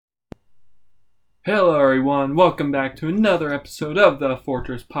Hello, everyone. Welcome back to another episode of the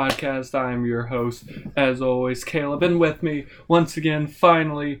Fortress Podcast. I am your host, as always, Caleb, and with me, once again,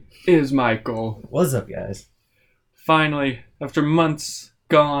 finally, is Michael. What's up, guys? Finally, after months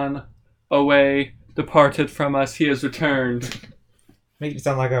gone away, departed from us, he has returned. Make it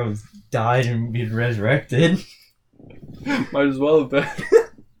sound like I was died and been resurrected. Might as well have been.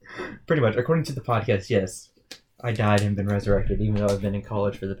 Pretty much, according to the podcast, yes, I died and been resurrected, even though I've been in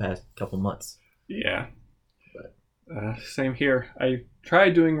college for the past couple months. Yeah. Same here. I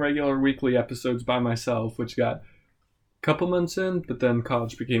tried doing regular weekly episodes by myself, which got a couple months in, but then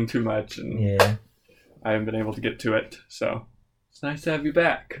college became too much, and Yeah, I haven't been able to get to it. So it's nice to have you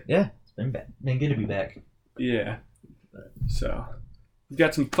back. it's been good to be back. Yeah. So we've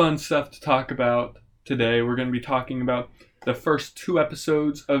got some fun stuff to talk about today. We're going to be talking about the first 2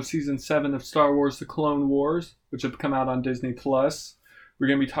 episodes of Season 7 of Star Wars The Clone Wars, which have come out on Disney+. We're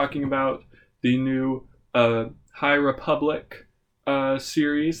going to be talking about the new High Republic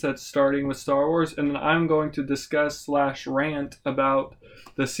series that's starting with Star Wars. And then I'm going to discuss / rant about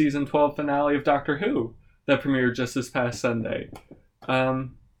the Season 12 finale of Doctor Who that premiered just this past Sunday.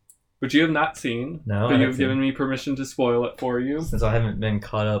 Which you have not seen, No, but I you've haven't given me permission to spoil it for you. Since I haven't been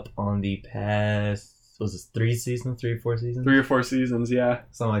caught up on the past, was it 3 or 4 seasons? 3 or 4 seasons, yeah.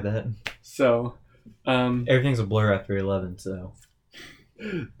 Something like that. So, Everything's a blur after 11, so.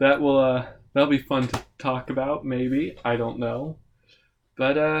 that'll be fun to talk about, maybe. I don't know.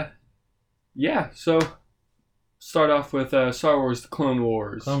 But, yeah, so start off with Star Wars The Clone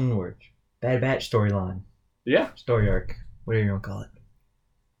Wars. Clone Wars. Bad Batch storyline. Yeah. Story arc. Whatever you want to call it.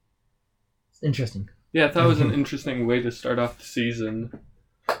 It's interesting. Yeah, I thought it was an interesting way to start off the season.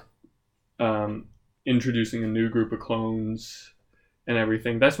 Introducing a new group of clones and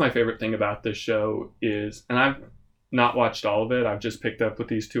everything. That's my favorite thing about this show is, and I've not watched all of it, I've just picked up with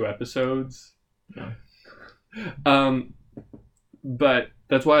these 2 episodes. No. But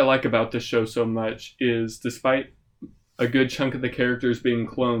that's what I like about this show so much is despite a good chunk of the characters being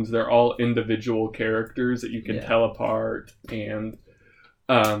clones, they're all individual characters that you can tell apart, and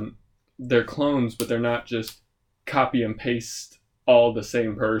they're clones, but they're not just copy and paste all the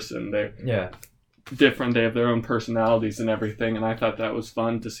same person. They're different. They have their own personalities and everything, and I thought that was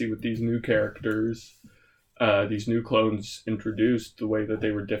fun to see with these new characters, these new clones introduced, the way that they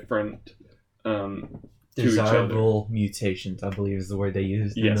were different to each other. Desirable mutations, I believe, is the word they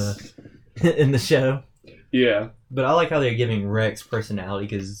used Yes. in the show. Yeah. But I like how they're giving Rex personality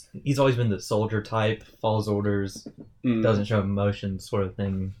because he's always been the soldier type, follows orders, doesn't show emotion, sort of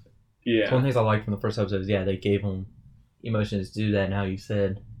thing. Yeah. So one of the things I liked from the first episode is, they gave him emotions to do that. And how you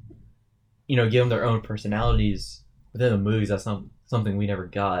said, give them their own personalities within the movies. That's not something we never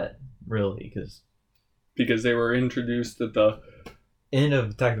got, really, because they were introduced at the end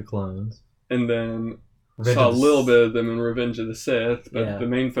of Attack of the Clones. And then Revenge saw a of the little bit of them in Revenge of the Sith, but Yeah. the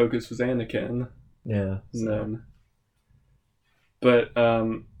main focus was Anakin. Yeah. And then, but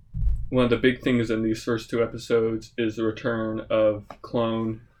one of the big things in these first 2 episodes is the return of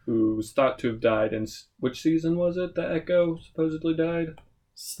Clone, who was thought to have died in which season was it that Echo supposedly died?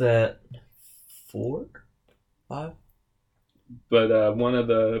 Is that 4? 5? But one of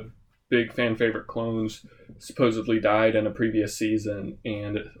the big fan favorite clones supposedly died in a previous season,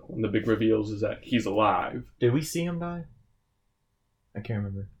 and one of the big reveals is that he's alive. Did we see him die? I can't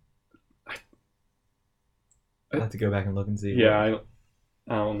remember. I have to go back and look and see. Yeah,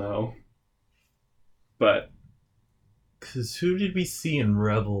 I don't know. But Because who did we see in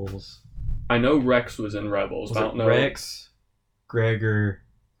Rebels? I know Rex was in Rebels. Was I don't it know. Rex, Gregor,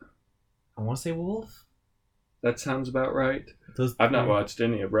 I want to say Wolf? That sounds about right. Those I've not three? watched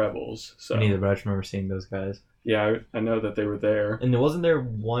any of Rebels, so Me neither, but I just remember seeing those guys. yeah, I know that they were there. And wasn't there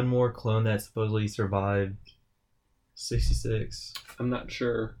one more clone that supposedly survived 66? I'm not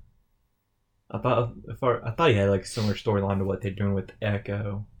sure. I thought he had like a similar storyline to what they're doing with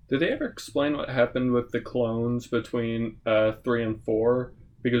Echo. Did they ever explain what happened with the clones between 3 and 4?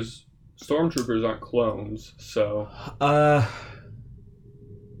 Because stormtroopers aren't clones, so I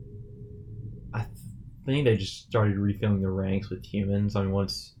think they just started refilling the ranks with humans. I mean,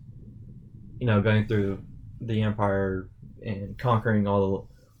 once going through the Empire and conquering all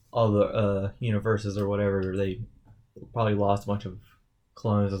the universes or whatever, they probably lost a bunch of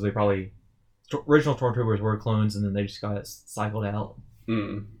clones, as they probably original stormtroopers were clones, and then they just got cycled out.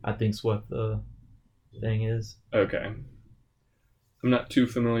 I think's what the thing is. Okay. I'm not too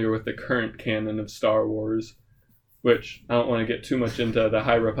familiar with the current canon of Star Wars, which I don't want to get too much into the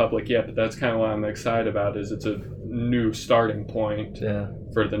High Republic yet, but that's kind of what I'm excited about, is it's a new starting point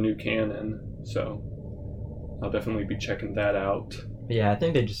for the new canon. So I'll definitely be checking that out. Yeah, I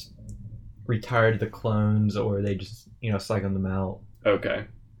think they just retired the clones or they just, cycled them out. Okay.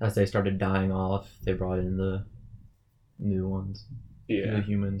 As they started dying off, they brought in the new ones. Yeah. The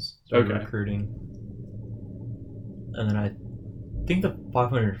humans started Okay. recruiting. And then I think the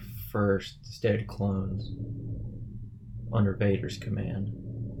 501st stayed clones under Vader's command.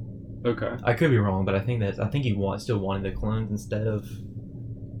 Okay. I could be wrong, but I think he still wanted the clones instead of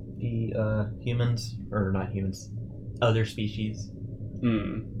the humans, or not humans, other species.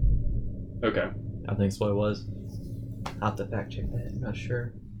 Okay. I think that's what it was. I'll have to fact check that. I'm not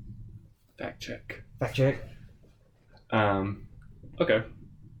sure. Fact check. Fact check. Okay.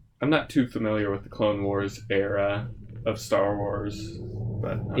 I'm not too familiar with the Clone Wars era of Star Wars,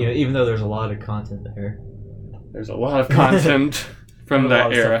 but Even though there's a lot of content there. there's a lot of content from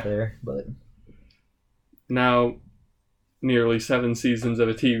that era. There, but Now, nearly 7 seasons of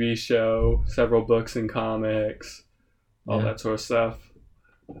a TV show, several books and comics, all Yeah. that sort of stuff.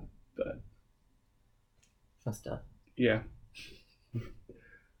 fun stuff. Yeah.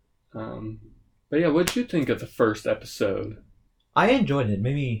 But yeah, what did you think of the first episode? I enjoyed it.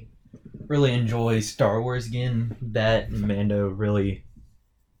 Made me really enjoy Star Wars again. That and Mando really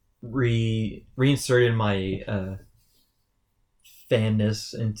reinserted my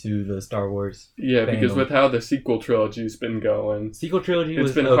fanness into the Star Wars. Yeah, because fandom. with how the sequel trilogy's been going, Sequel trilogy it's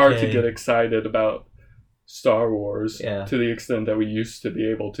was been hard to get excited about Star Wars Yeah. to the extent that we used to be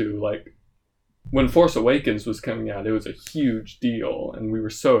able to. Like, when Force Awakens was coming out, it was a huge deal, and we were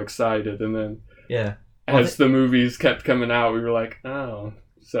so excited. And then Yeah. as the movies kept coming out, we were like, oh.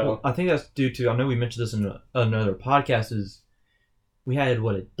 So, Well, I think that's due to, I know we mentioned this in another podcast, is we had,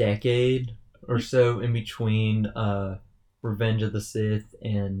 a decade or so in between Revenge of the Sith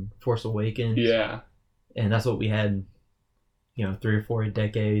and Force Awakens. yeah. And that's what we had, 3 or 4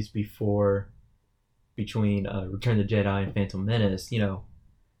 decades between Return of the Jedi and Phantom Menace,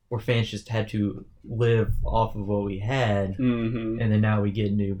 where fans just had to live off of what we had. Mm-hmm. And then now we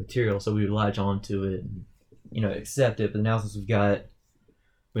get new material, so we would latch on to it and, accept it. But now since we got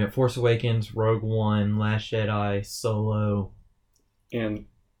Force Awakens, Rogue One, Last Jedi, Solo, And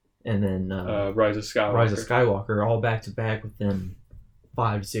and then Rise of Skywalker. Rise of Skywalker, all back to back within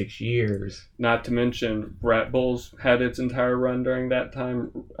 5 to 6 years. Not to mention, Red Bulls had its entire run during that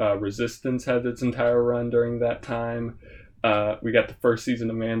time. Resistance had its entire run during that time. We got the first season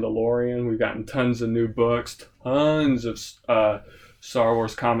of Mandalorian. We've gotten tons of new books, tons of Star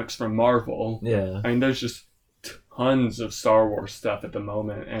Wars comics from Marvel. Yeah. I mean, there's just tons of Star Wars stuff at the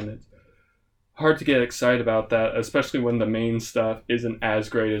moment, and it's hard to get excited about that, especially when the main stuff isn't as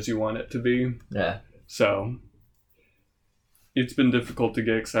great as you want it to be. Yeah. So it's been difficult to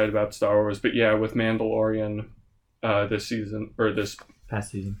get excited about Star Wars, but yeah, with Mandalorian this season, or this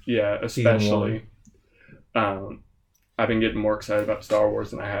Past season. yeah, especially, I've been getting more excited about Star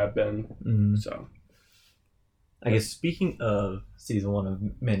Wars than I have been. Mm-hmm. So I guess speaking of season 1 of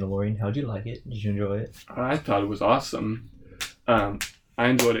Mandalorian, how'd you like it? Did you enjoy it? I thought it was awesome. I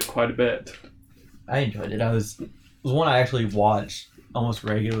enjoyed it quite a bit. I enjoyed it. It was one I actually watched almost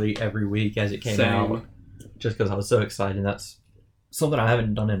regularly every week as it came out, just because I was so excited. And that's something I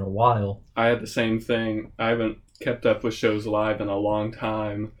haven't done in a while. I had the same thing. I haven't kept up with shows live in a long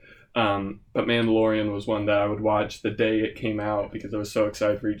time. But Mandalorian was one that I would watch the day it came out because I was so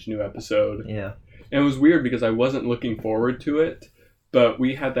excited for each new episode. Yeah. And it was weird because I wasn't looking forward to it, but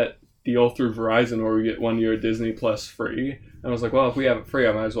we had that deal through Verizon where we get 1 year Disney Plus free. And I was like, well, if we have it free,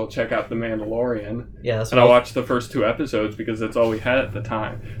 I might as well check out The Mandalorian. Yeah, that's And I watched the first 2 episodes because that's all we had at the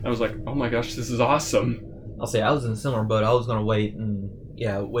time. And I was like, oh my gosh, this is awesome. I'll say I was in a similar boat. I was going to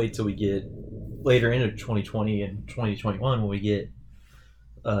wait till we get later into 2020 and 2021 when we get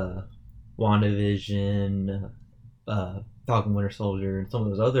WandaVision, Falcon Winter Soldier, and some of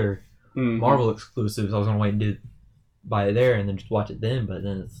those other Marvel exclusives. I was going to wait and buy it there and then just watch it then, but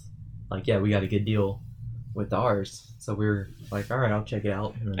then it's like, yeah, we got a good deal with ours. So we were like, all right, I'll check it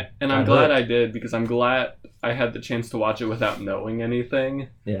out. And I'm glad I did, because I'm glad I had the chance to watch it without knowing anything.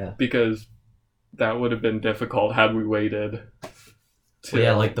 Yeah. Because that would have been difficult had we waited. Well,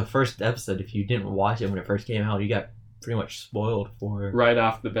 yeah, like the first episode, if you didn't watch it when it first came out, you got pretty much spoiled for it. Right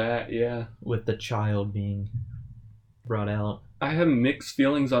off the bat, yeah. With the child being brought out. I have mixed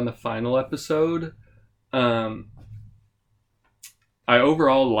feelings on the final episode. I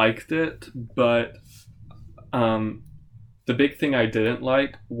overall liked it, but the big thing I didn't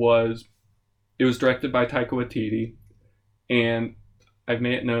like was it was directed by Taika Waititi, and I've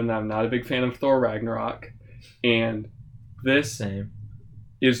made it known that I'm not a big fan of Thor Ragnarok, and this Same.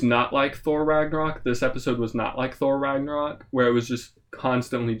 is not like Thor Ragnarok. This episode was not like Thor Ragnarok, where it was just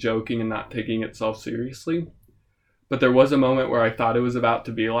constantly joking and not taking itself seriously. But there was a moment where I thought it was about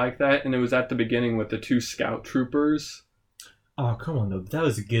to be like that, and it was at the beginning with the 2 scout troopers. Oh, come on, though. That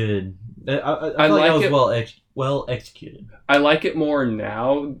was good. I feel I like like that it. was well executed. I like it more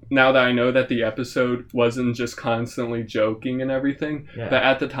now that I know that the episode wasn't just constantly joking and everything. Yeah. But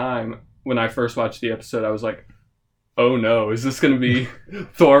at the time, when I first watched the episode, I was like, oh no, is this going to be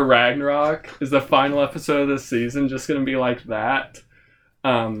Thor Ragnarok? Is the final episode of this season just going to be like that?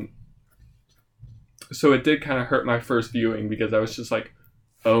 So it did kind of hurt my first viewing because I was just like,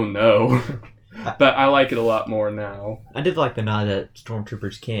 oh no. But I like it a lot more now. I did like the nod that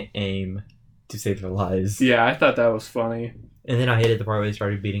stormtroopers can't aim to save their lives. Yeah, I thought that was funny. And then I hated the part where they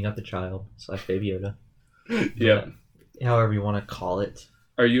started beating up the child / Baby Yoda. Yep. However you want to call it.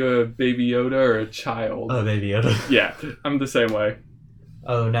 Are you a Baby Yoda or a child? Oh, Baby Yoda. Yeah, I'm the same way.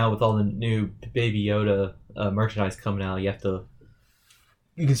 Oh, now with all the new Baby Yoda merchandise coming out,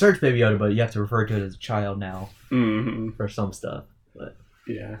 you can search Baby Yoda, but you have to refer to it as a child now Mm-hmm. for some stuff. But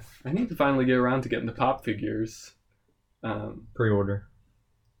Yeah, I need to finally get around to getting the pop figures. pre-order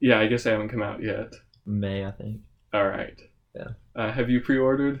Yeah, I guess they haven't come out yet. May, I think. All right. Yeah. Have you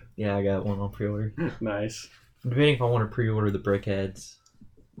pre-ordered? Yeah, I got one on pre-order. Nice. I'm debating if I want to pre-order the brickheads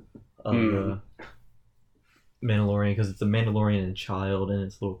of the Mandalorian, because it's a Mandalorian and child in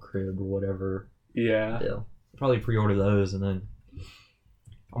its little crib or whatever. Yeah. Yeah, probably pre-order those, and then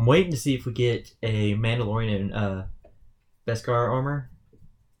I'm waiting to see if we get a Mandalorian and Beskar armor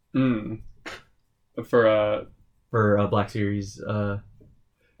for a Black Series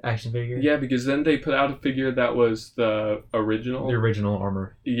action figure. Yeah, because then they put out a figure that was the original. The original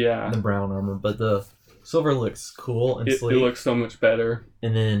armor, Yeah. the brown armor, but the silver looks cool and It sleek. looks so much better.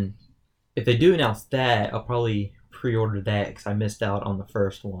 And then if they do announce that, I'll probably pre-order that because I missed out on the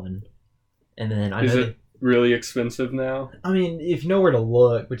first one. And then I Is know it really expensive now? I mean, if you know where to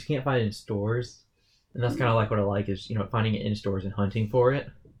look, but you can't find it in stores, and that's kind of like what I like is finding it in stores and hunting for it.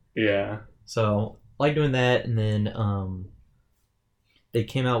 Yeah. So I like doing that, and then they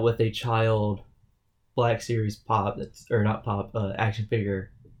came out with a child Black Series pop action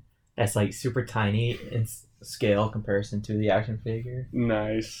figure that's like super tiny in scale comparison to the action figure,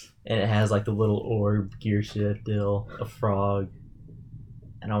 Nice. and it has like the little orb, gear shift deal, a frog,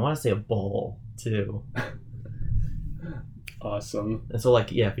 and I want to say a ball too. Awesome. And so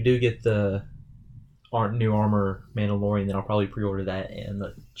like if we do get the new armor Mandalorian, then I'll probably pre-order that and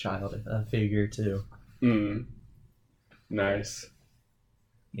the child figure too. Nice.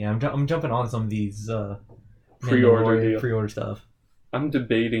 Yeah, I'm jumping on some of these Pre-order Mandalorian deal. pre-order stuff. I'm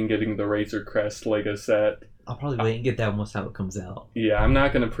debating getting the Razor Crest Lego set. I'll probably wait and get that once how it comes out. Yeah, I'm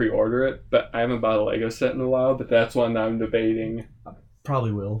not going to pre-order it, but I haven't bought a Lego set in a while, but that's one that I'm debating.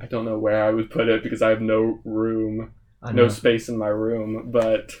 Probably will. I don't know where I would put it because I have no room, I know. no space in my room,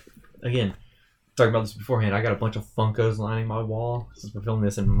 but Again, talking about this beforehand, I got a bunch of Funkos lining my wall since we're filming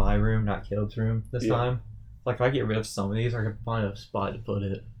this in my room, not Caleb's room this Yeah. time. Like if I get rid of some of these, I can find a spot to put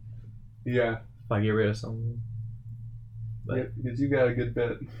it. yeah, If I get rid of some of them. But because you got a good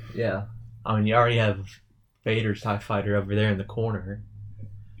bit. yeah. I mean, you already have Vader's TIE Fighter over there in the corner.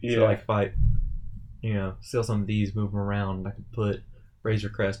 Yeah, So like if I, steal some of these, move them around, I could put Razor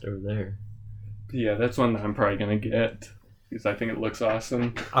Crest over there. yeah, that's one that I'm probably going to get because I think it looks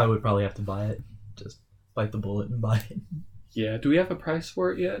awesome. I would probably have to buy it. Just bite the bullet and buy it. Yeah, do we have a price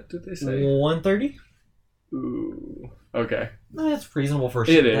for it yet? Did they say? $130? Ooh, okay. That's reasonable for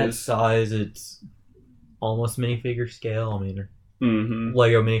It that is. size. It's almost minifigure scale. I mean, Mm-hmm.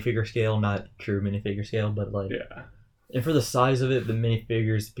 Lego minifigure scale, not true minifigure scale, but like, Yeah. and for the size of it, the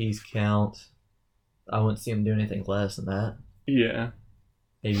minifigures piece count, I wouldn't see them do anything less than that. Yeah.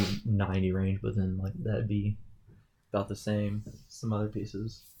 Maybe 90 range, but then like that'd be about the same as some other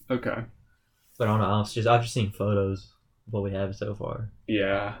pieces. Okay. But I don't know. I've just seen photos of what we have so far.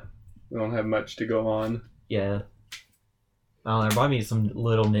 Yeah. We don't have much to go on. Yeah. I don't know. There might be some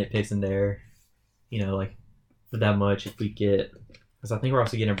little nitpicks in there. Like for that much if we get, because I think we're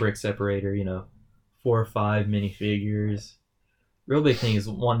also getting a brick separator. 4 or 5 minifigures. Real big thing is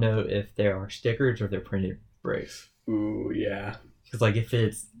one note if there are stickers or if they're printed bricks. Ooh, yeah. Because like if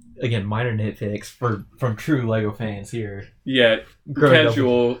it's again minor nitpicks from true Lego fans here. Yeah, growing up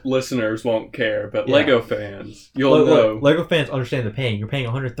casual listeners won't care, but Yeah. Lego fans, you'll know. Lego fans understand the pain. You're paying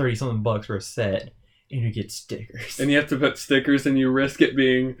 130 something bucks for a set, and you get stickers. And you have to put stickers and you risk it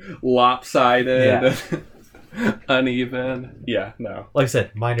being lopsided, uneven. Yeah, no. Like I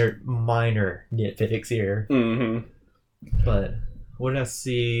said, minor nitpicks here. Mm-hmm. But what did I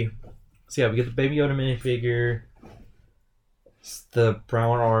see? So yeah, we get the Baby Yoda minifigure, the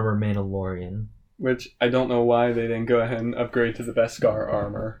brown armor Mandalorian. Which I don't know why they didn't go ahead and upgrade to the Beskar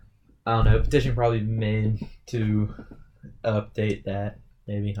armor. I don't know. Petition probably made to update that.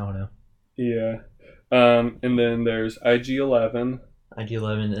 Maybe, I don't know. Yeah. And then there's IG-11.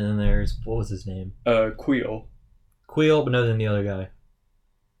 IG-11, and then there's, what was his name? Queel. Queel, but no, then the other guy.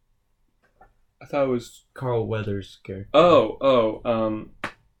 I thought it was Carl Weathers' character. I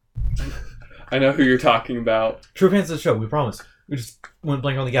know who you're talking about. True fans of the show, we promise. We just went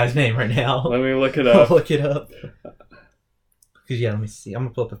blank on the guy's name right now. Let me look it I'll up. look it up. Because, yeah, let me see. I'm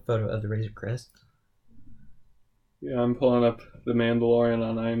going to pull up a photo of the Razor Crest. Yeah, I'm pulling up The Mandalorian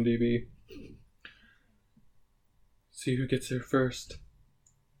on IMDb. See who gets there first.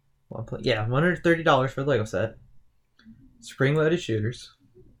 Yeah, $130 for the Lego set. Spring-loaded shooters.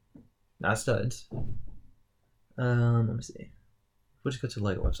 Not studs. Let me see. We'll just go to the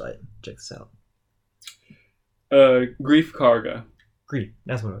Lego website. Check this out. Grief Karga. Grief.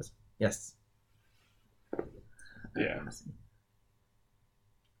 That's what it was. Yes. Yeah.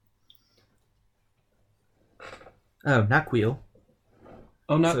 Oh, not Queel.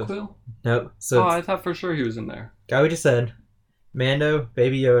 Oh, not Queel? No. So I thought for sure he was in there. Guy we just said. Mando,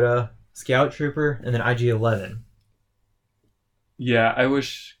 Baby Yoda, Scout Trooper, and then IG-11. Yeah, I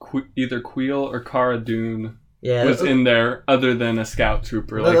wish either Queel or Cara Dune Yeah, was in there other than a Scout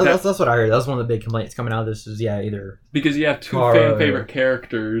Trooper. Like that's what I heard. That was one of the big complaints coming out of this is, either... Because you have two Cara, fan favorite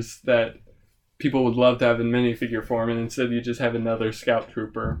characters that people would love to have in minifigure form, and instead you just have another Scout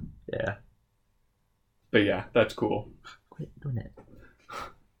Trooper. Yeah. But yeah, that's cool. Quit doing it.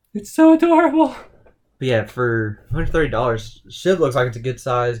 It's so adorable! But yeah, for $130, ship looks like it's a good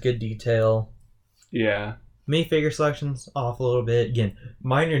size, good detail. Yeah. Minifigure selection's off a little bit. Again,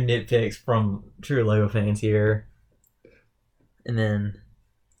 minor nitpicks from true Lego fans here. And then...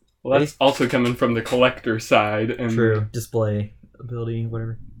 Well, that's also coming from the collector side. And true. Display ability,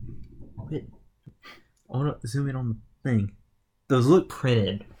 whatever. Wait. I want to zoom in on the thing. Those look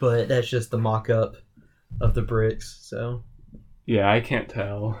printed, but that's just the mock-up of the bricks, so... Yeah, I can't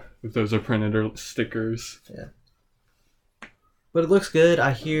tell if those are printed or stickers. Yeah. But it looks good.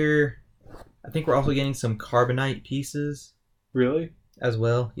 I think we're also getting some carbonite pieces. Really? As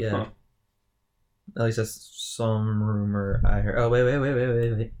well, yeah. Huh. At least that's some rumor I heard. Oh,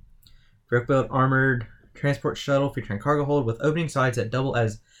 wait. Brick-built armored transport shuttle featuring cargo hold with opening sides that double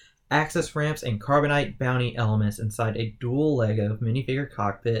as access ramps and carbonite bounty elements inside a dual Lego minifigure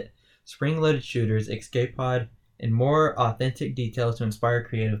cockpit, spring-loaded shooters, escape pod, and more authentic details to inspire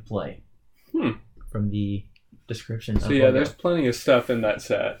creative play. From the description. So yeah, there's plenty of stuff in that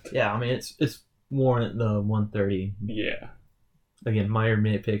set. Yeah, I mean it's warrant the 130. Yeah. Again, minor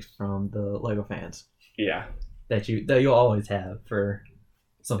nitpicks from the Lego fans. Yeah. That you'll always have for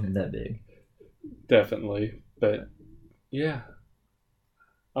something that big. Definitely, but yeah,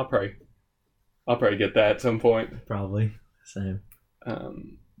 I'll probably get that at some point. Probably same.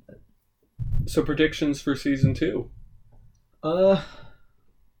 So predictions for season 2.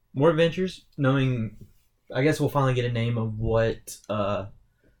 More adventures. Knowing, I guess we'll finally get a name of what of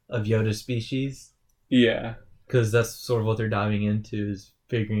Yoda's species. Yeah, because that's sort of what they're diving into is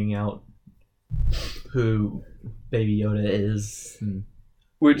figuring out who Baby Yoda is.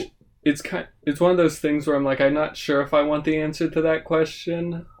 Which it's one of those things where I'm like, I'm not sure if I want the answer to that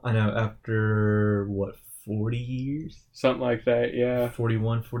question. I know, after what, 40 years? Something like that, yeah.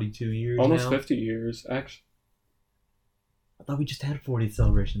 41, 42 years Almost now? 50 years, actually. I thought we just had a 40th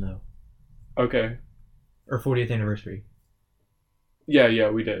celebration, though. Okay. Or 40th anniversary. Yeah,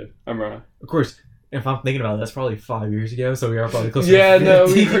 we did. I'm wrong. Of course, if I'm thinking about it, that's probably 5 years ago, so we are probably closer yeah, to 50. no,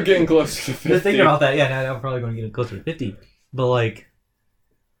 we were getting closer to 50. Just thinking about that, yeah, now I'm probably going to get closer to 50. But, like...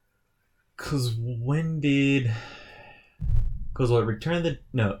 Because what, Return of the...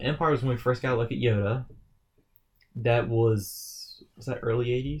 No, Empire was when we first got a look at Yoda. That was that early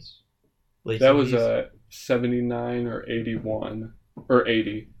 80s? Late that 70s? was 79 or 81. Or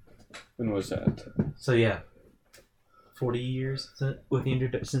 80. When was that? So, yeah. 40 years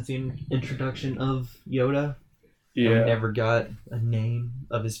since the introduction of Yoda. Yeah. And we never got a name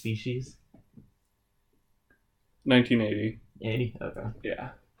of his species. 1980. 80? Okay. Yeah.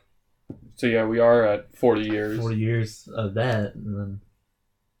 So yeah, we are at 40 years. 40 years of that, and then...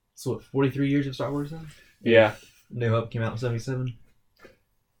 So what, 43 years of Star Wars then? Yeah. New Hope came out in 77.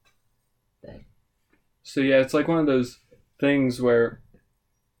 Dang. So yeah, it's like one of those things where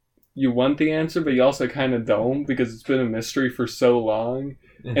you want the answer, but you also kind of don't, because it's been a mystery for so long,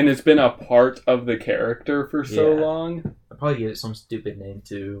 and it's been a part of the character for so long. I'll probably give it some stupid name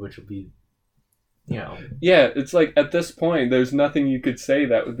too, which will be, Yeah, it's like, at this point, there's nothing you could say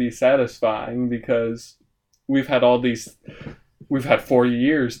that would be satisfying, because we've had 40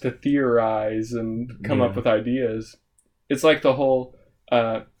 years to theorize and come up with ideas. It's like the whole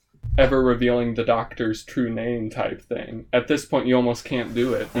ever revealing the Doctor's true name type thing. At this point, you almost can't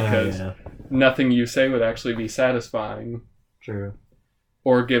do it because nothing you say would actually be satisfying. True.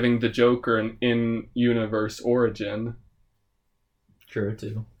 Or giving the Joker an in-universe origin. True,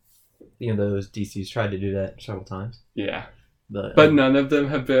 too. You know, those DC's tried to do that several times. Yeah. But none of them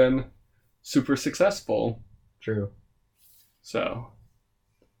have been super successful. True. So.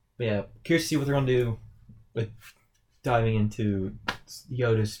 Yeah, curious to see what they're going to do with diving into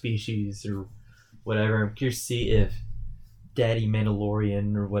Yoda's species or whatever. I'm curious to see if Daddy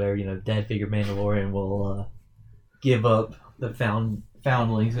Mandalorian or whatever, Dad figure Mandalorian will give up the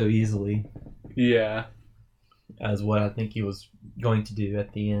foundling so easily. Yeah. As what I think he was going to do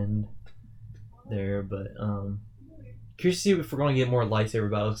at the end there, but curious to see if we're going to get more lightsaber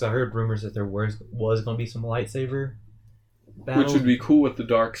battles, because I heard rumors that there was going to be some lightsaber battles. Which would be cool with the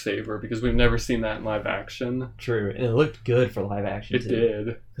Darksaber, because we've never seen that in live action. True, and it looked good for live action It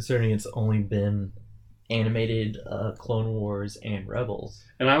did. Considering it's only been animated Clone Wars and Rebels.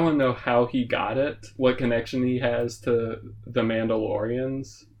 And I want to know how he got it, what connection he has to the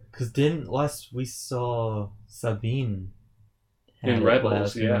Mandalorians. Because last we saw Sabine in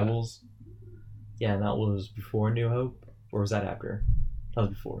Rebels, yeah. Rebels. Yeah, and that was before New Hope? Or was that after? That was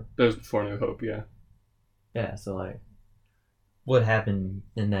before. That was before New Hope, yeah. Yeah, so what happened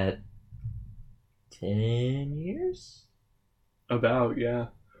in that 10 years? About, yeah.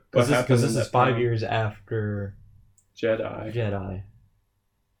 Because this is 5 years after Jedi.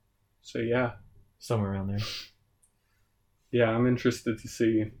 So, yeah. Somewhere around there. Yeah, I'm interested to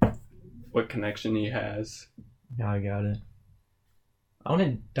see what connection he has. Yeah, I got it. I want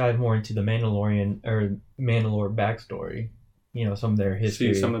to dive more into the Mandalorian or Mandalore backstory. Some of their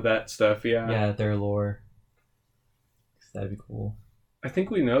history. See some of that stuff, yeah. Yeah, their lore. That'd be cool. I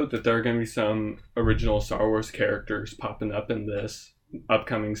think we know that there are going to be some original Star Wars characters popping up in this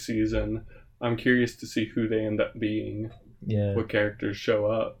upcoming season. I'm curious to see who they end up being. Yeah. What characters show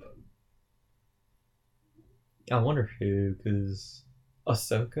up. I wonder who, because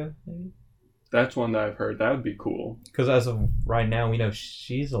Ahsoka, maybe? That's one that I've heard. That would be cool. Because as of right now, we know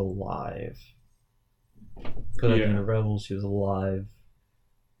she's alive. Because in the Rebels, she was alive.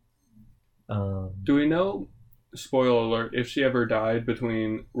 Do we know, spoiler alert, if she ever died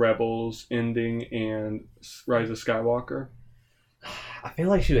between Rebels ending and Rise of Skywalker? I feel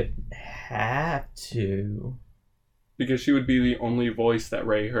like she would have to. Because she would be the only voice that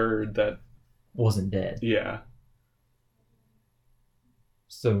Rey heard that wasn't dead. Yeah.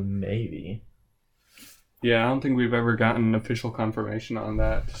 So maybe. Yeah, I don't think we've ever gotten official confirmation on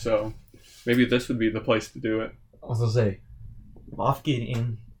that, so maybe this would be the place to do it. I was gonna say, Moff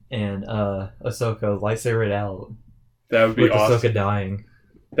Gideon and Ahsoka lightsaber it out. That would be with awesome. Ahsoka dying.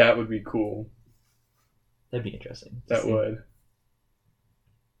 That would be cool. That'd be interesting. That would.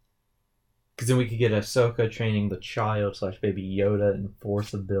 Because then we could get Ahsoka training the child / baby Yoda in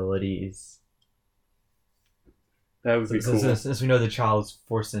Force abilities. That would be cool. Since we know the child's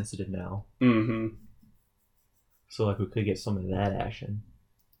Force sensitive now. Mm-hmm. So we could get some of that action.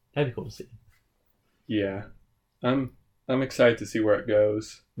 That'd be cool to see. Yeah. I'm excited to see where it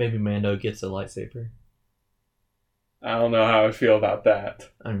goes. Maybe Mando gets a lightsaber. I don't know how I feel about that.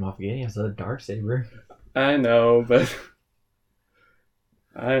 I'm not forgetting he has a Darksaber. I know, but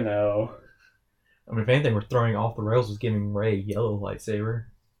I know. I mean, if anything, we're throwing off the rails with giving Rey a yellow lightsaber.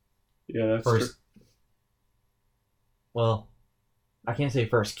 Yeah, that's first. True. Well, I can't say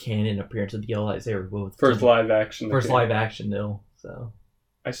first canon appearance of the yellow lightsaber. But first live action. First live action, though. So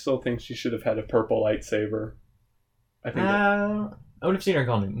I still think she should have had a purple lightsaber. I think. I would have seen her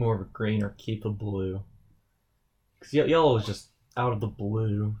gone more of a green or keep a blue. Because yellow was just out of the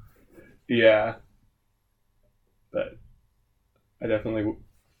blue. Yeah. But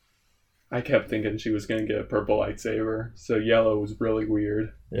I kept thinking she was going to get a purple lightsaber. So yellow was really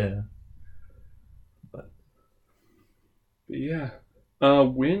weird. Yeah. But yeah.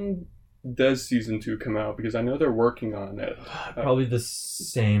 When does season 2 come out? Because I know they're working on it. Probably the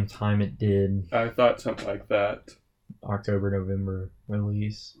same time it did. I thought something like that. October, November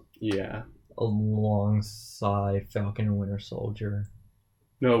release. Yeah. Alongside Falcon and Winter Soldier.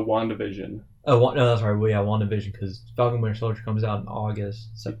 No, WandaVision. Oh, no, that's right. Well, yeah, WandaVision, because Falcon and Winter Soldier comes out in August,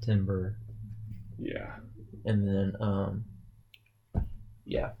 September. Yeah. And then,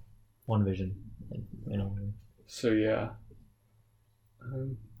 yeah, WandaVision. And so, yeah.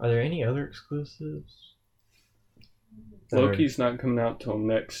 Are there any other exclusives? Loki's not coming out till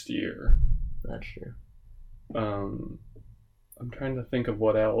next year. That's true. I'm trying to think of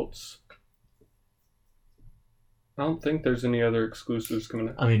what else. I don't think there's any other exclusives coming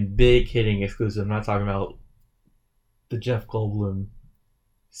out. I mean, big hitting exclusive. I'm not talking about the Jeff Goldblum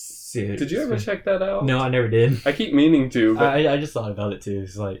Sick. Did you ever check that out? No, I never did. I keep meaning to, but I just thought about it too.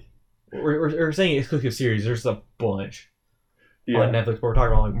 It's like we're saying exclusive series. There's a bunch on Netflix. But we're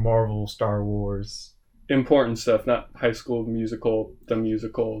talking about like Marvel, Star Wars, important stuff, not High School Musical, the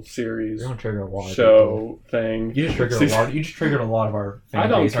musical series. You're gonna trigger a lot of show thing. You just triggered a lot. You just triggered a lot of our fan I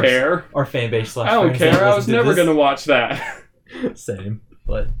don't base. care. Our fan base. I don't care. I was never gonna watch that. Same,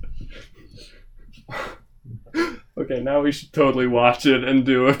 but okay, now we should totally watch it and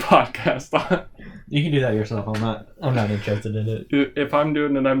do a podcast on it. You can do that yourself. I'm not interested in it. If I'm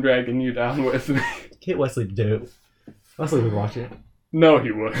doing it, I'm dragging you down with me. Get Wesley to do it. Wesley would watch it. No,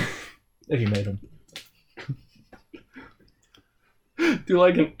 he would. If you made him. Do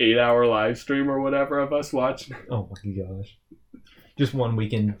like an 8-hour live stream or whatever of us watching. Oh my gosh. Just one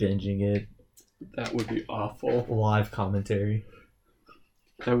weekend binging it. That would be awful. Live commentary.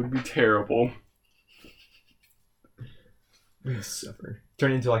 That would be terrible. We suffer.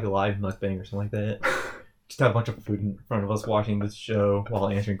 Turn it into like a live mukbang or something like that. Just have a bunch of food in front of us watching this show while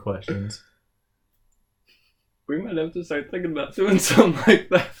answering questions. We might have to start thinking about doing something like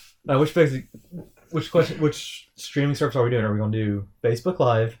that. Which streaming service are we doing? Are we going to do Facebook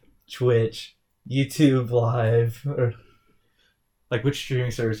Live, Twitch, YouTube Live, or like which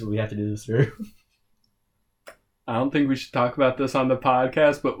streaming service would we have to do this through? I don't think we should talk about this on the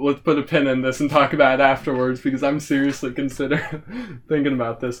podcast, but let's put a pin in this and talk about it afterwards because I'm seriously considering thinking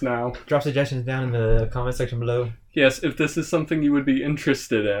about this now. Drop suggestions down in the comment section below. Yes, if this is something you would be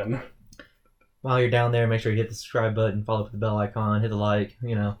interested in. While you're down there, make sure you hit the subscribe button, follow for the bell icon, hit the like,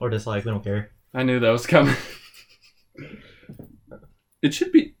 or dislike. We don't care. I knew that was coming. It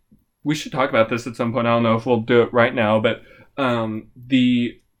should be... We should talk about this at some point. I don't know if we'll do it right now, but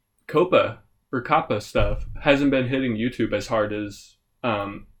the COPPA stuff hasn't been hitting YouTube as hard as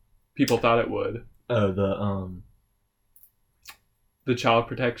people thought it would. Oh, the child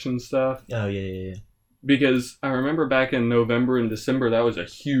protection stuff. Oh, yeah. Because I remember back in November and December, that was a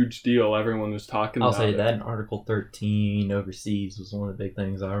huge deal. Everyone was talking about it. I'll say that in Article 13 overseas was one of the big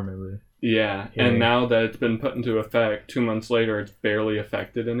things I remember. Yeah, and now that it's been put into effect, 2 months later, it's barely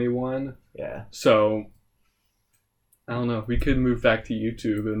affected anyone. Yeah. So, I don't know. We could move back to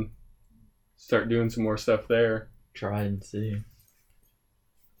YouTube and start doing some more stuff there. Try and see.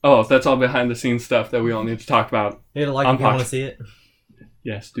 Oh, that's all behind the scenes stuff that we all need to talk about. Hit a like if you want to see it.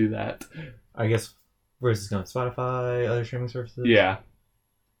 Yes, do that. I guess, where is this going? Spotify, other streaming services? Yeah.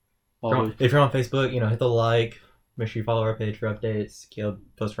 If you're on Facebook, hit the like. Make sure you follow our page for updates. Caleb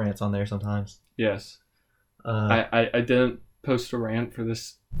posts rants on there sometimes. Yes. I didn't post a rant for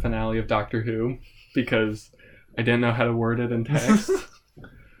this finale of Doctor Who because I didn't know how to word it in text.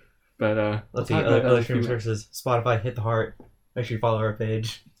 But let's see, other streaming services. Spotify, hit the heart. Make sure you follow our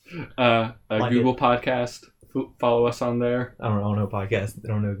page. Google Podcast. Follow us on there. I don't know podcast. I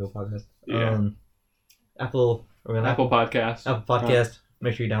don't know Google Podcast. Yeah. Apple Podcast. Apple Podcast.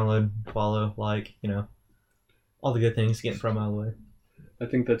 Make sure you download, follow, like, all the good things, getting from out of the way. I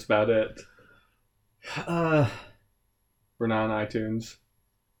think that's about it. We're not on iTunes.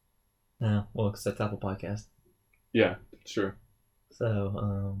 No, well, because that's Apple Podcast. Yeah, sure.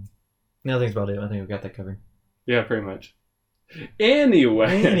 So, I think that's about it. I think we've got that covered. Yeah, pretty much.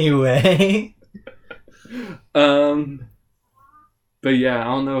 Anyway. But yeah, I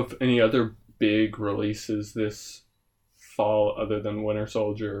don't know if any other big releases this fall other than Winter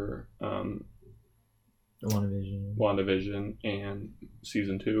Soldier, WandaVision, and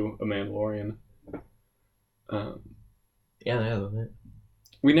Season 2 of Mandalorian. Yeah, that was it.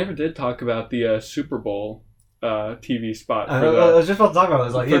 We never did talk about the Super Bowl TV spot. I was just about to talk about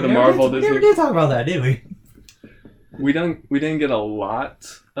it. For the Marvel Disney. We never did talk about that, did we? We didn't get a lot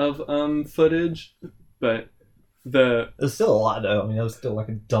of footage, but There's still a lot, though. I mean, it was still like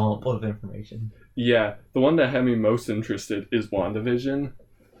a dump of information. Yeah, the one that had me most interested is WandaVision.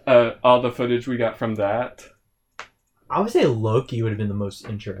 All the footage we got from that. I would say Loki would have been the most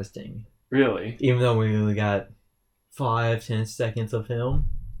interesting. Really? Even though we only got 5-10 seconds of him.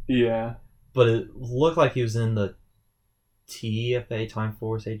 Yeah. But it looked like he was in the TFA, Time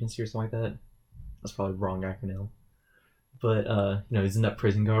Force Agency or something like that. That's probably the wrong acronym. But, he's in that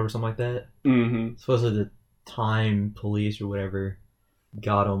prison guard or something like that. Mm-hmm. Supposedly the Time Police or whatever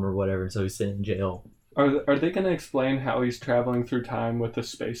got him or whatever, so he's sitting in jail. Are they going to explain how he's traveling through time with the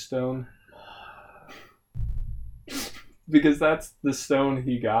Space Stone? Because that's the stone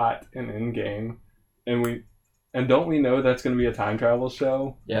he got in Endgame, and don't we know that's going to be a time travel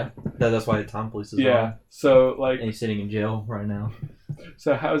show? Yeah, that's why the Time Police is on. Yeah, so like, and he's sitting in jail right now.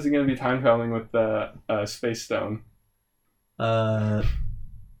 So how is he going to be time traveling with the Space Stone?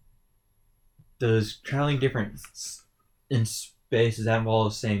 Does traveling different in space, does that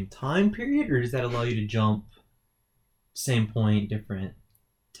involve the same time period, or does that allow you to jump same point, different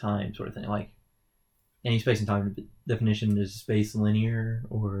time sort of thing? Like, any space and time definition, is space linear,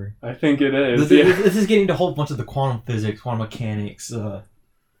 or... I think it is. This is getting into a whole bunch of the quantum physics, quantum mechanics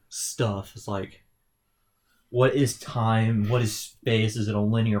stuff. It's like, what is time? What is space? Is it a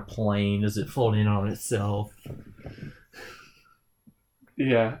linear plane? Does it fold in on itself?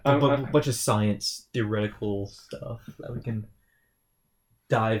 Yeah. A bunch of science theoretical stuff that we can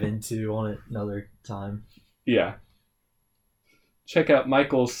dive into on another time. Yeah. Check out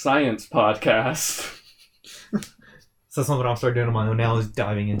Michael's science podcast. So something I'll start doing on my own now is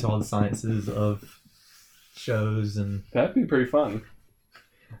diving into all the sciences of shows and... That'd be pretty fun.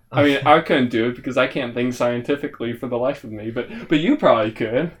 I mean, I couldn't do it because I can't think scientifically for the life of me, but you probably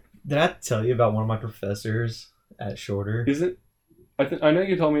could. Did I tell you about one of my professors at Shorter? Is it? I know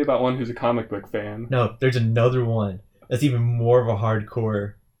you told me about one who's a comic book fan. No, there's another one that's even more of a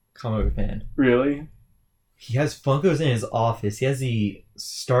hardcore comic book fan. Really? He has Funkos in his office. He has the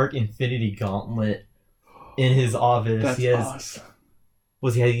Stark Infinity Gauntlet in his office. That's awesome.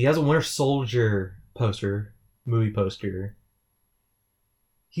 He has a Winter Soldier poster, movie poster.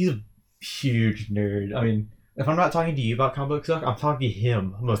 He's a huge nerd. I mean, if I'm not talking to you about comic book stuff, I'm talking to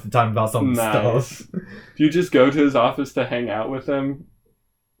him most of the time about some stuff. Do you just go to his office to hang out with him?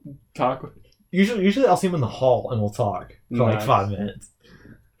 Talk? Usually I'll see him in the hall and we'll talk for like 5 minutes.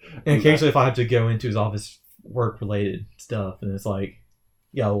 And occasionally if I have to go into his office work-related stuff, and it's like,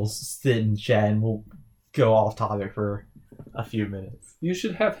 yeah, we'll sit and chat and we'll go off topic for a few minutes. You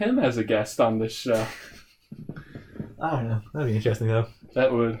should have him as a guest on this show. I don't know. That'd be interesting, though.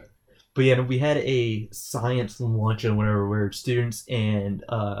 That would. But yeah, we had a science luncheon where students and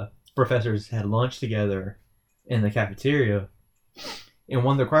professors had lunch together in the cafeteria. And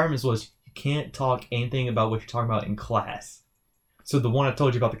one of the requirements was you can't talk anything about what you're talking about in class. So the one I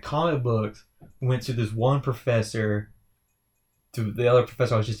told you about, the comic books, went to this one professor, to the other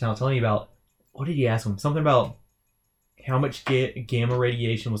professor I was just now telling you about. What did he ask him? Something about how much gamma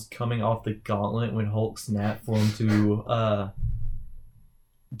radiation was coming off the gauntlet when Hulk snapped for him to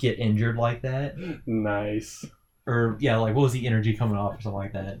get injured like that. Nice. Or, yeah, like, what was the energy coming off or something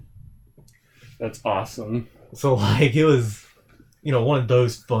like that? That's awesome. So, like, it was, one of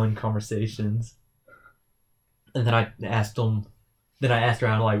those fun conversations. And then I asked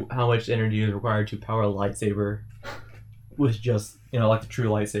around, like, how much energy is required to power a lightsaber with just, like the true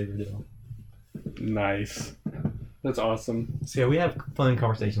lightsaber deal. Nice. That's awesome. So yeah, we have fun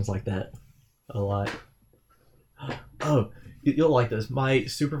conversations like that a lot. Oh, you'll like this. My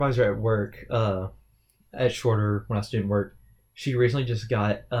supervisor at work, at Shorter, when I was doing work, she recently just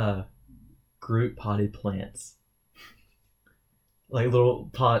got Groot potted plants. Like little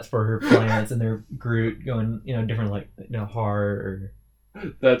pots for her plants, and they're Groot going, different, like, heart or...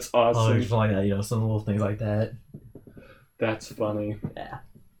 That's awesome. Something like that, some little things like that. That's funny. Yeah.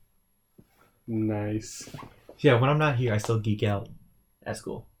 Nice. Yeah, when I'm not here, I still geek out at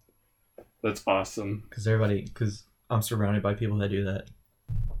school. That's awesome. Because I'm surrounded by people that do that.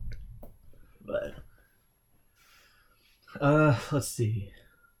 But, let's see.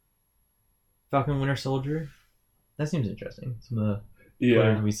 Falcon Winter Soldier. That seems interesting. Some of the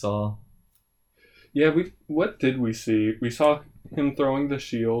players we saw. Yeah, what did we see? We saw him throwing the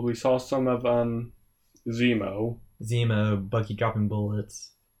shield. We saw some of Zemo. Bucky dropping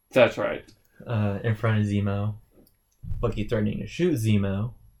bullets. That's right. In front of Zemo. Bucky threatening to shoot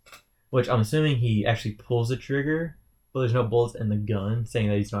Zemo, which I'm assuming he actually pulls the trigger, but there's no bullets in the gun, saying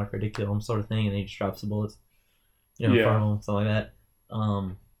that he's not afraid to kill him, sort of thing, and he just drops the bullets, in front of him, something like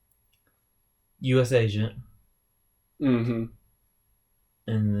that. U.S. agent. Mm-hmm.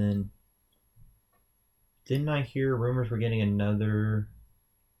 And then, didn't I hear rumors we're getting another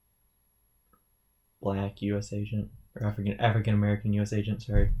black U.S. agent? Or African American U.S. agent,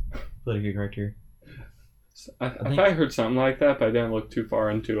 sorry. Politically correct here. I heard something like that, but I didn't look too far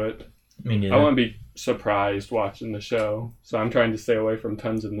into it. Me neither. I wouldn't be surprised watching the show, so I'm trying to stay away from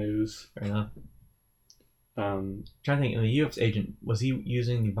tons of news. Fair enough. I'm trying to think, the U.S. agent, was he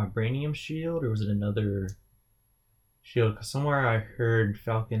using the vibranium shield, or was it another shield? Because somewhere I heard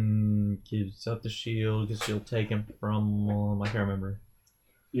Falcon gives up the shield because she'll take him from I can't remember.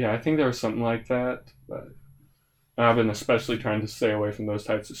 Yeah, I think there was something like that, but I've been especially trying to stay away from those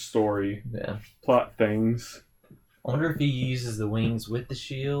types of plot things. I wonder if he uses the wings with the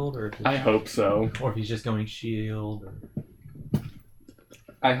shield, or if I hope so. Or if he's just going shield. Or...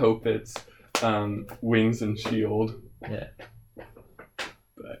 I hope it's wings and shield. Yeah.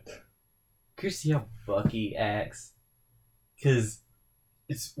 But curious to see how Bucky acts, because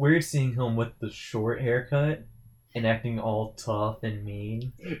it's weird seeing him with the short haircut, and acting all tough and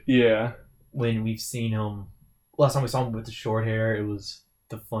mean. Yeah. When we've seen him, last time we saw him with the short hair, it was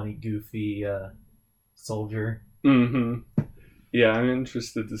the funny, goofy soldier. Mm-hmm. Yeah, I'm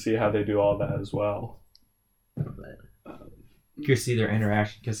interested to see how they do all that as well. But you see their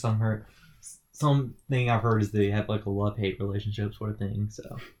interaction because something I've heard is they have like a love-hate relationship sort of thing.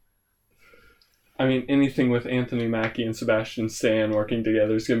 So I mean, anything with Anthony Mackie and Sebastian Stan working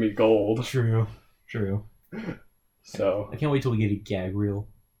together is gonna be gold. true. So I can't wait till we get a gag reel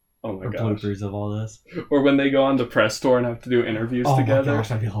oh my or gosh. bloopers of all this. Or when they go on the press tour and have to do interviews together. Oh my gosh,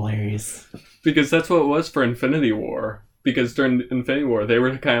 that'd be hilarious. Because that's what it was for Infinity War. Because during Infinity War, they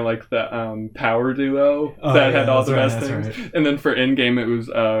were kind of like the power duo that had all the best things. Right. And then for Endgame, it was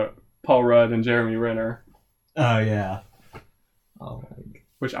Paul Rudd and Jeremy Renner. Oh, yeah. Oh, my God.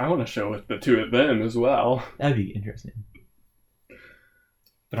 Which I want to show with the two of them as well. That'd be interesting.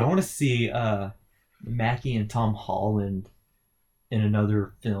 But I want to see Mackie and Tom Holland in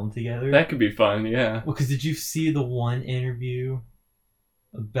another film together. That could be fun, yeah. Well, because did you see the one interview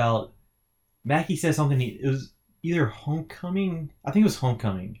about Mackie said something? It was either Homecoming. I think it was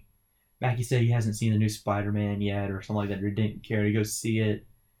Homecoming. Mackie said he hasn't seen the new Spider-Man yet, or something like that, or didn't care to go see it.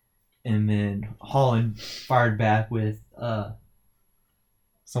 And then Holland fired back with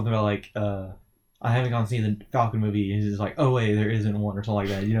something about like, I haven't gone to see the Falcon movie. And he's just like, oh wait, there isn't one, or something like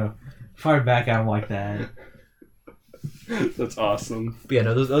that. You know, fired back at him like that. That's awesome. But yeah,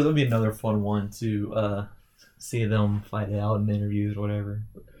 no, those would be another fun one to see them fight it out in interviews or whatever.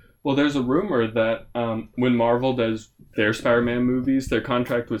 Well, there's a rumor that when Marvel does their Spider-Man movies, their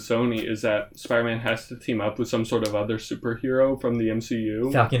contract with Sony is that Spider-Man has to team up with some sort of other superhero from the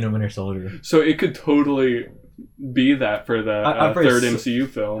MCU. Falcon and Winter Soldier. So it could totally be that for the third MCU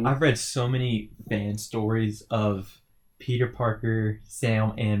film. I've read so many fan stories of Peter Parker,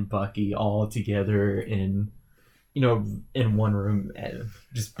 Sam, and Bucky all together in one room.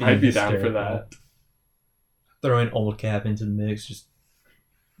 Just being I'd be hysterical. down for that. Throwing Old Cap into the mix, just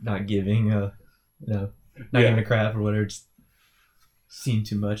not giving giving a crap or whatever. Just seen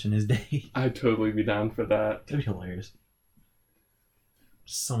too much in his day. I'd totally be down for that. That'd be hilarious.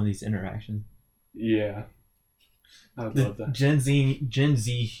 Some of these interactions. Yeah. I would love that. Gen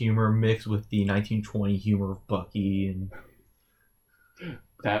Z humor mixed with the 1920 humor of Bucky, and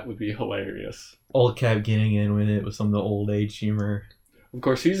that would be hilarious. Old Cap getting in with it with some of the old age humor. Of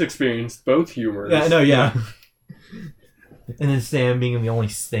course, he's experienced both humors. Yeah, I know, yeah. And then Sam being the only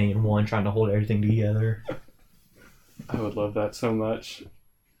sane one trying to hold everything together. I would love that so much.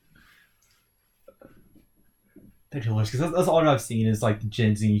 That's hilarious, because that's all I've seen is like the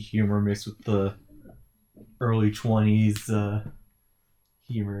Gen Z humor mixed with the early 20s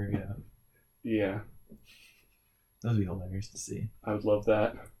humor. Yeah. That would be hilarious to see. I would love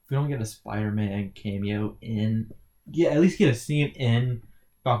that. If we don't get a Spider-Man cameo at least get a scene in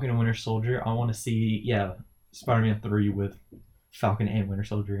Falcon and Winter Soldier. I want to see, Spider-Man 3 with Falcon and Winter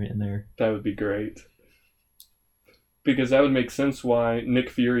Soldier in there. That would be great. Because that would make sense why Nick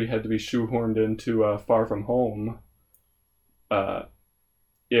Fury had to be shoehorned into Far From Home.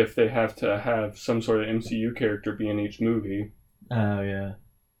 If they have to have some sort of MCU character be in each movie. Oh, yeah.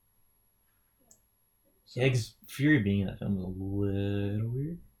 Yeah, because Fury being in that film was a little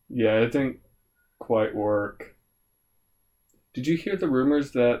weird. Yeah, it didn't quite work. Did you hear the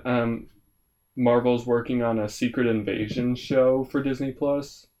rumors that Marvel's working on a Secret Invasion show for Disney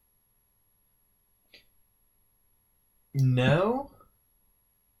Plus? No.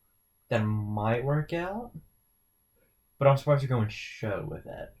 That might work out. But I'm surprised you're going show with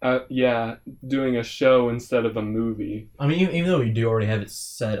that. Yeah, doing a show instead of a movie. I mean, even though we do already have it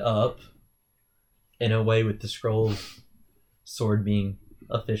set up in a way with the Skrulls sword being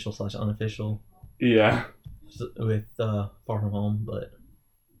official/unofficial. Yeah. With Far From Home, but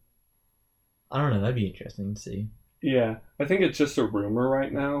I don't know. That'd be interesting to see. Yeah, I think it's just a rumor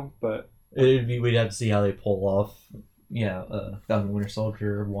right now, but we'd have to see how they pull off. Falcon Winter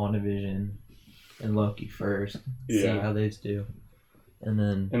Soldier, WandaVision, and Loki first. See how these do,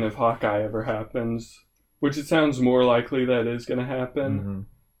 and if Hawkeye ever happens, which it sounds more likely that is going to happen,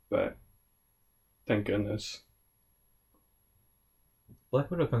 but thank goodness. Black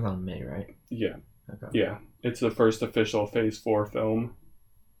Widow comes out in May, right? Yeah. Okay. Yeah, it's the first official Phase 4 film.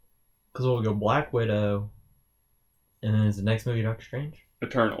 Because we'll go Black Widow, and then is the next movie Doctor Strange?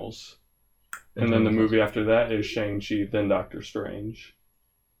 Eternals. And then the movie after that is Shang-Chi, then Doctor Strange.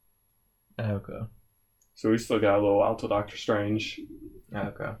 Okay. So we still got a little while till Doctor Strange.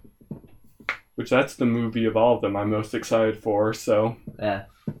 Okay. Which that's the movie of all of them I'm most excited for, so... Yeah.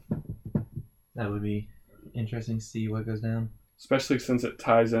 That would be interesting to see what goes down. Especially since it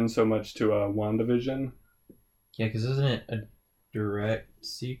ties in so much to WandaVision. Yeah, because isn't it a direct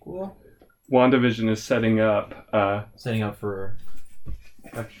sequel? WandaVision is setting up. Setting up for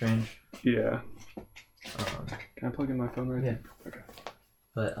Doctor Strange. Yeah. Um, Can I plug in my phone right Yeah. here? Okay.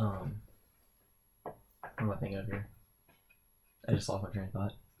 but what am I thinking of here? I just lost my train of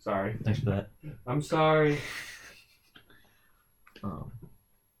thought. Sorry. Thanks for that. I'm sorry.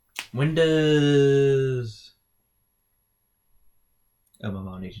 When does... Oh, my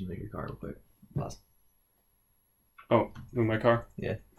mom needs you to move your car real quick. Pause. Oh, in my car? Yeah.